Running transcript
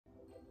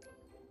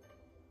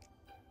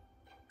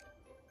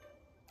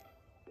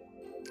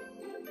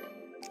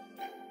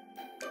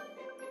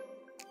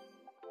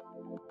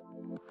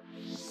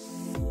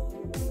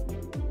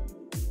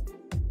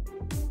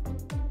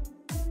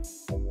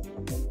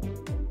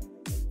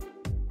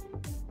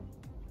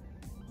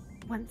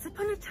Once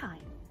upon a time,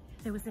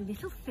 there was a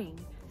little thing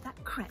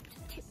that crept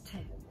tiptoe.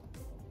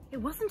 It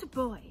wasn't a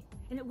boy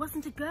and it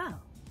wasn't a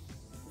girl,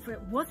 for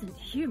it wasn't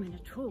human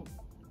at all.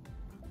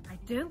 I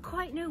don't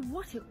quite know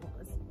what it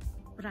was,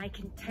 but I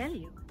can tell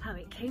you how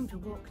it came to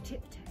walk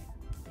tiptoe.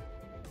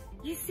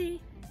 You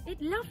see, it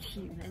loved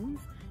humans,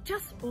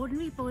 just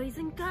ordinary boys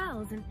and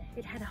girls, and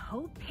it had a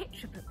whole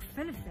picture book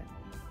full of them.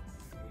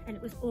 And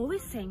it was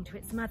always saying to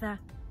its mother,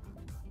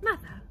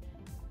 "Mother,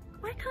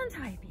 why can't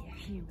I be a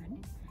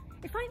human?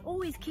 If I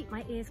always keep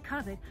my ears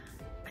covered,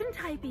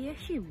 couldn't I be a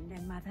human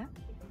then, Mother?"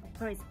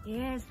 For its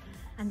ears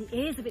and the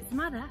ears of its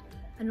mother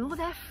and all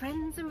their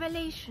friends and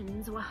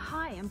relations were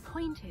high and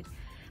pointed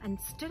and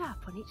stood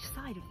up on each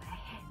side of their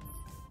heads.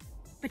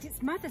 But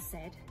its mother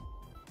said,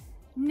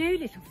 "No,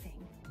 little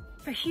thing,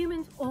 for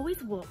humans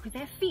always walk with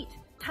their feet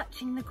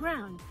touching the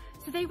ground,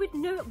 so they would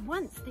know at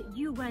once that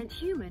you weren't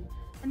human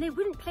and they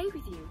wouldn't play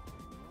with you."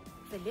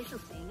 The little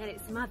thing and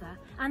its mother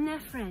and their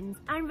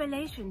friends and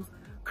relations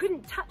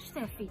couldn't touch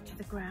their feet to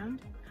the ground,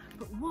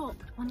 but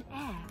walked on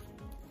air,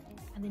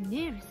 and the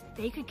nearest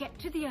they could get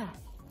to the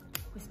earth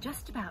was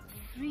just about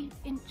 3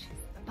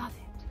 inches above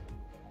it.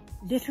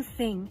 Little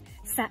thing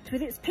sat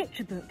with its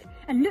picture book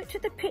and looked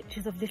at the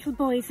pictures of little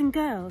boys and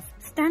girls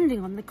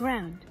standing on the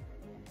ground.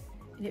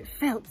 And it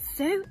felt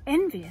so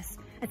envious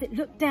as it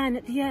looked down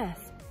at the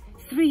earth,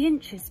 3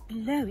 inches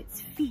below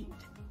its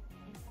feet.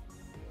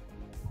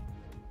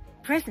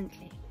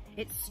 Presently,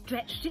 it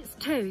stretched its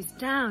toes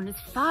down as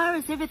far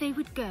as ever they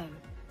would go,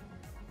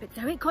 but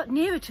though it got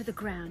nearer to the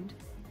ground,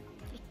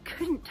 it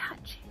couldn't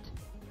touch it.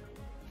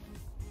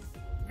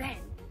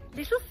 Then,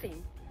 little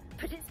thing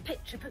put its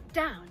picture book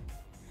down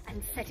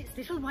and set its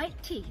little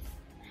white teeth,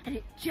 and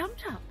it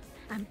jumped up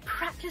and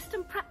practiced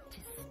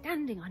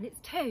standing on its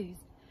toes,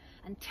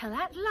 until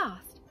at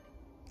last,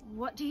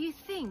 what do you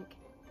think?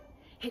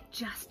 It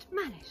just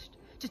managed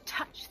to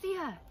touch the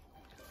earth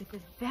with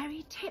the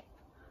very tip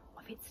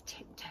of its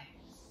tiptoes.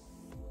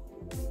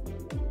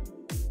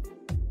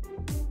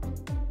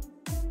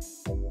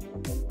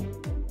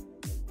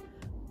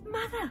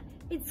 "Mother,"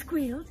 it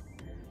squealed,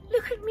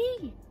 "look at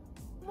me,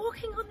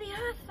 walking on the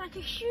earth like a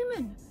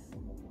human."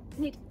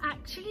 And it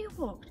actually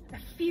walked a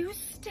few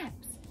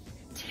steps,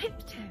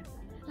 tiptoe,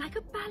 like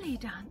a ballet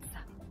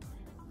dancer.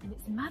 And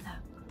its mother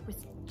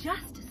was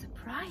just as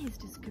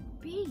surprised as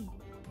could be.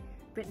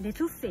 But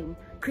little thing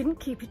couldn't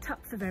keep it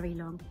up for very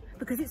long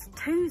because its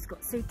toes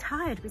got so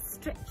tired with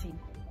stretching.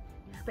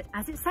 But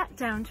as it sat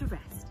down to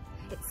rest,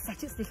 it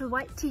set its little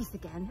white teeth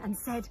again and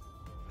said,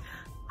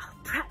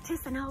 "I'll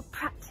practice and I'll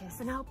practice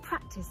and I'll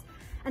practice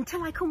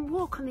until I can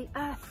walk on the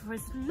earth for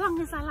as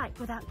long as I like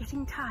without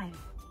getting tired."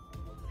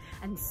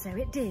 And so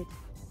it did.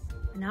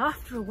 And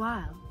after a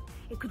while,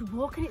 it could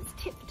walk on its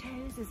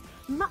tiptoes as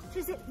much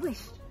as it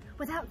wished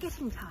without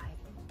getting tired.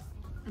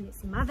 And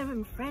its mother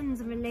and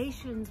friends and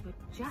relations were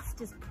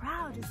just as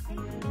proud as they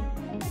were.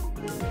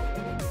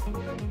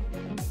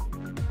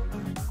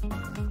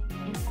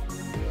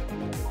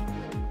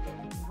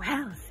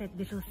 "Well," said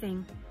little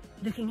thing,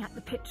 looking at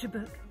the picture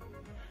book,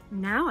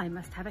 "now I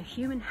must have a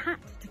human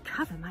hat to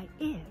cover my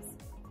ears."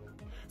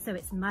 So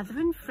its mother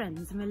and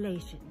friends and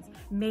relations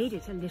made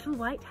it a little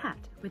white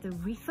hat with a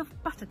wreath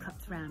of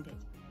buttercups round it.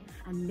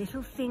 And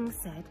little thing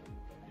said,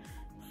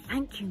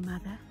 "Thank you,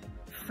 Mother,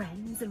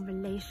 friends and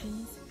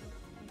relations,"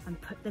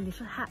 and put the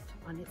little hat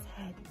on its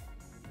head.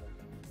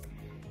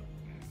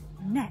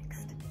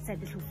 "Next," said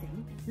little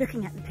thing,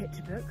 looking at the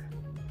picture book,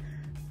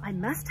 "I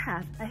must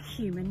have a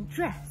human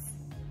dress.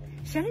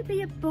 Shall it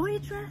be a boy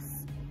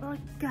dress or a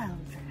girl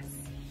dress?"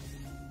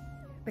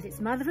 But its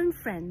mother and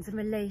friends and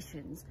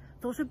relations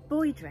thought a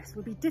boy dress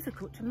would be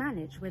difficult to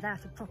manage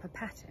without a proper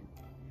pattern.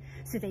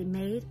 So they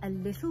made a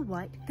little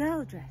white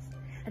girl dress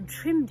and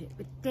trimmed it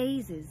with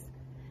daisies.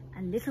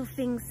 And little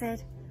thing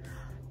said,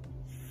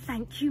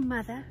 "Thank you,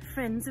 Mother,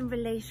 friends and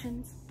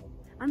relations,"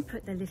 and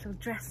put the little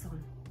dress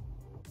on.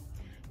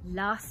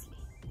 "Lastly,"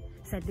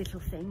 said little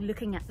thing,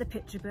 looking at the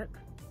picture book,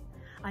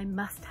 "I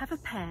must have a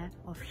pair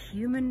of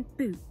human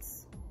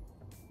boots."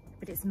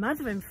 But its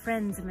mother and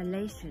friends and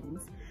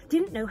relations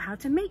didn't know how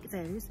to make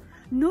those,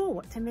 nor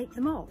what to make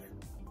them of.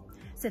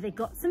 So they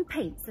got some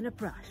paints and a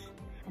brush,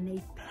 and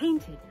they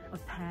painted a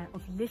pair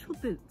of little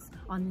boots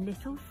on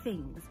little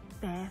thing's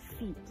bare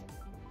feet.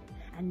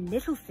 And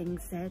little thing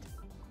said,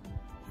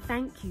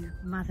 "Thank you,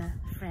 Mother,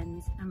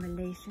 friends and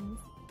relations,"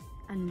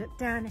 and looked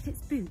down at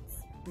its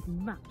boots with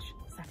much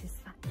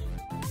satisfaction.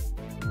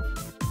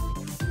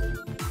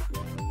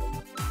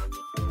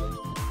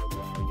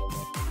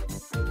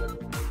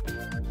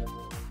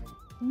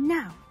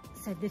 "Now,"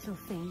 said little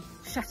thing,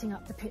 shutting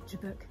up the picture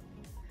book,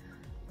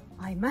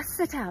 "I must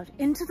set out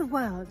into the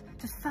world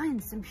to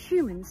find some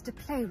humans to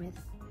play with."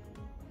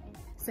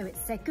 So it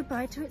said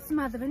goodbye to its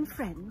mother and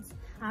friends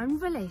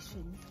and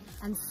relations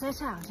and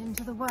set out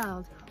into the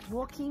world,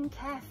 walking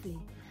carefully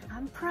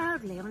and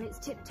proudly on its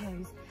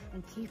tiptoes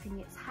and keeping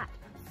its hat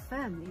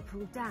firmly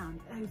pulled down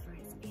over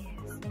its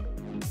ears.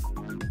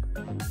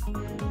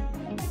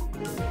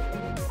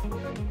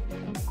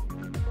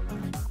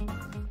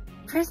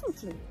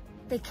 Presently,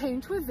 they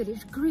came to a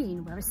village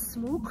green where a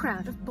small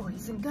crowd of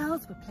boys and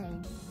girls were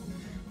playing.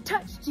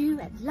 Touched you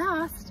at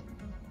last!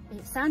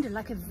 It sounded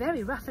like a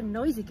very rough and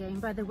noisy game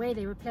by the way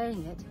they were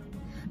playing it.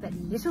 But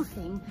Little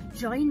Thing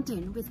joined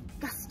in with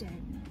gusto.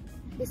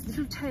 Its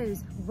little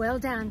toes well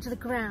down to the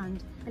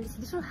ground and its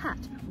little hat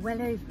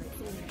well over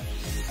its ears.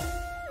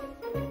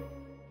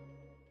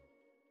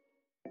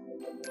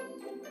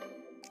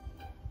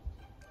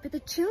 But the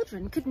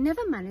children could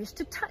never manage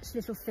to touch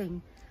Little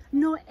Thing,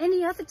 nor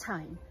any other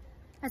time,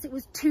 as it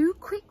was too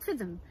quick for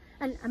them,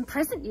 and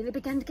presently they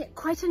began to get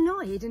quite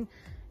annoyed, and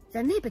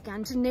then they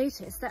began to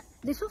notice that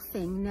Little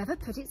Thing never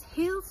put its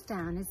heels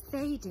down as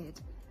they did.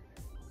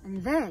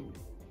 And then,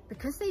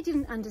 because they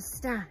didn't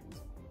understand,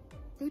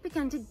 they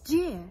began to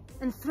jeer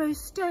and throw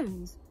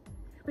stones,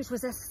 which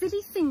was a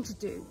silly thing to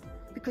do,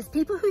 because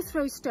people who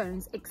throw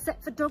stones,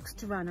 except for dogs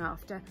to run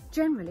after,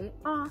 generally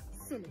are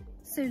silly.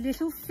 So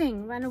Little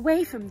Thing ran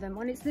away from them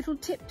on its little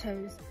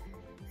tiptoes,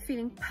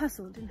 feeling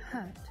puzzled and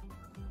hurt.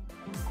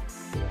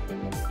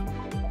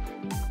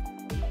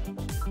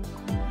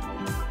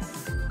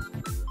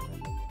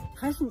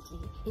 Presently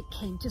it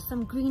came to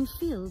some green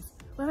fields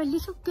where a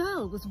little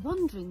girl was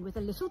wandering with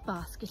a little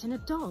basket and a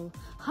doll,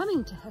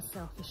 humming to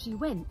herself as she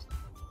went.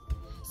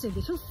 So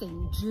Little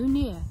Thing drew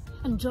near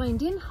and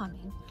joined in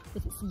humming,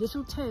 with its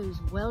little toes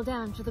well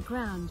down to the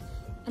ground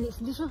and its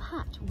little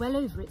hat well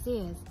over its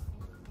ears.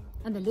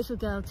 And the little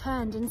girl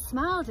turned and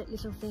smiled at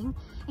Little Thing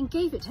and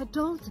gave it her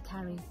doll to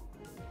carry.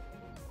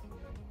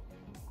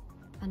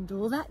 And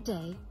all that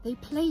day they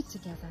played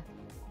together,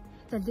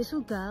 the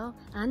little girl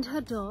and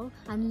her doll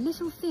and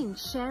Little Thing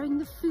sharing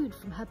the food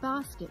from her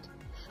basket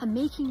and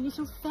making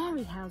little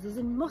fairy houses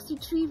in mossy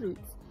tree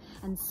roots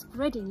and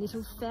spreading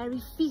little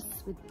fairy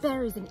feasts with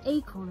berries and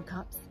acorn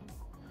cups.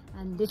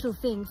 And Little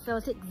Thing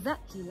felt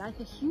exactly like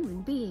a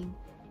human being.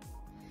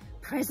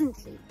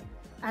 Presently,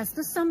 as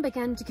the sun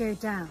began to go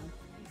down,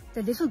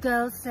 the little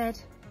girl said,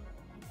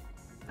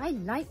 "I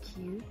like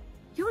you.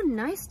 You're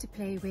nice to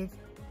play with.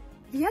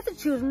 The other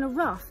children are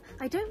rough.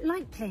 I don't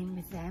like playing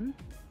with them."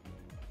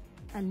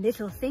 And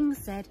Little Thing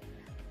said,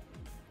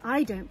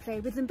 "I don't play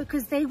with them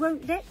because they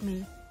won't let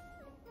me.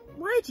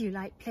 Why do you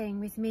like playing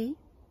with me?"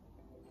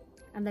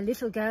 And the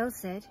little girl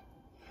said,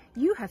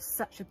 "You have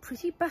such a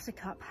pretty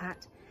buttercup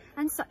hat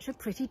and such a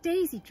pretty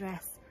daisy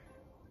dress,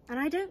 and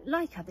I don't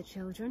like other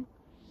children."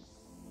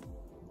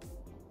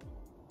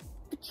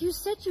 "But you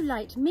said you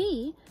liked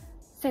me,"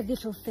 said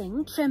Little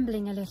Thing,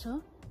 trembling a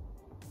little.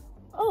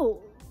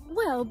 "Oh,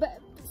 well, but,"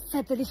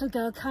 said the little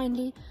girl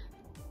kindly,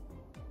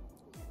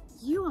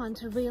 "you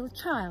aren't a real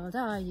child,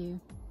 are you?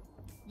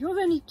 You're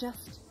only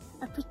just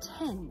a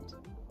pretend."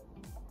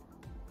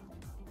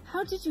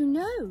 "How did you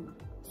know?"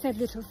 said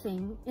Little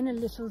Thing in a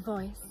little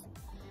voice.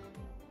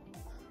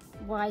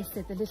 "Why,"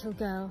 said the little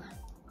girl,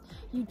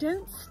 "you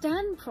don't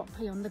stand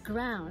properly on the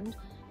ground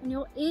and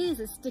your ears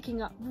are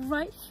sticking up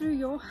right through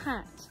your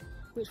hat,"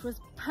 which was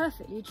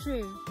perfectly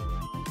true.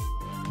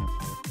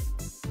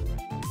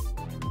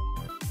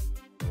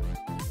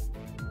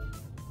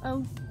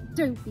 "Oh,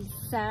 don't be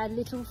sad,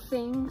 Little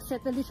Thing,"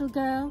 said the little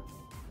girl,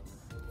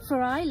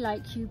 "for I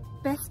like you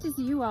best as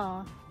you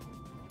are."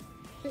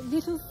 But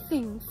Little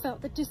Thing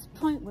felt that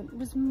disappointment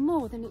was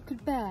more than it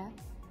could bear.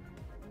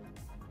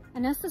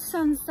 And as the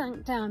sun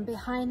sank down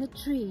behind the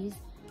trees,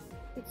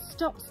 it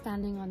stopped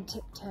standing on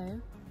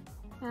tiptoe,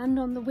 and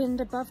on the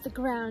wind above the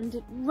ground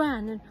it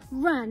ran and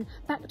ran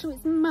back to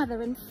its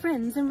mother and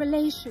friends and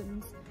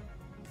relations.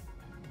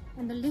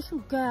 And the little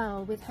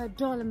girl with her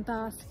doll and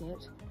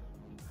basket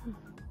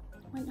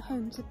went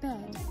home to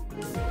bed.